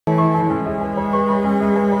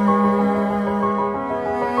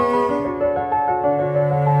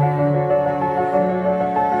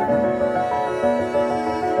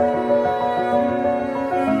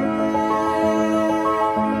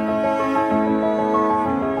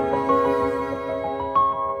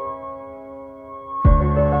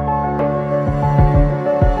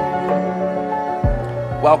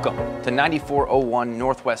Welcome to 9401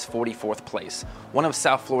 Northwest 44th Place, one of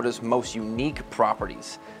South Florida's most unique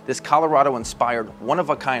properties. This Colorado-inspired,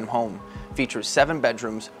 one-of-a-kind home features 7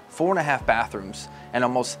 bedrooms, 4.5 bathrooms, and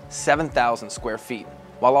almost 7,000 square feet,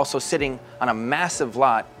 while also sitting on a massive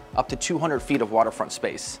lot up to 200 feet of waterfront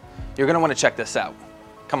space. You're going to want to check this out.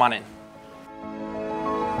 Come on in.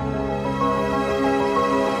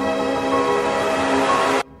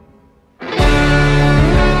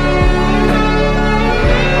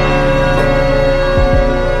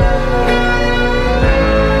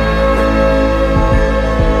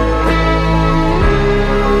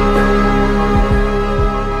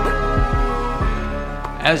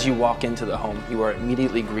 As you walk into the home, you are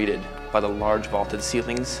immediately greeted by the large vaulted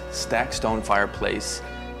ceilings, stacked stone fireplace,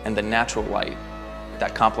 and the natural light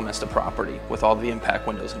that complements the property with all the impact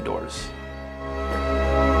windows and doors.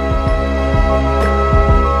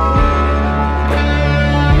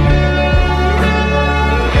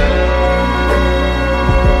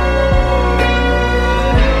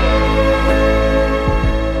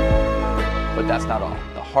 But that's not all.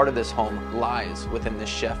 The heart of this home lies within this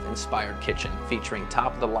chef-inspired kitchen, featuring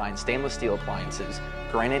top-of-the-line stainless steel appliances,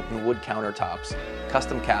 granite and wood countertops,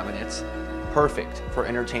 custom cabinets, perfect for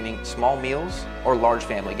entertaining small meals or large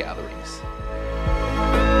family gatherings.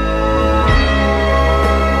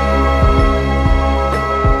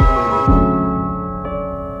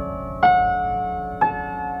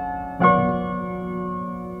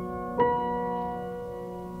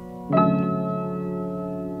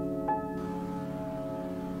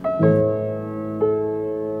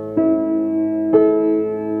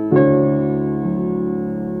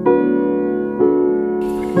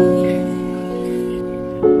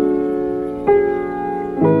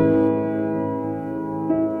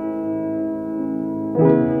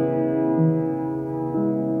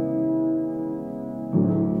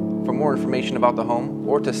 For more information about the home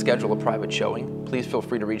or to schedule a private showing, please feel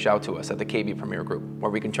free to reach out to us at the KB Premier Group,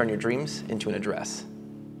 where we can turn your dreams into an address.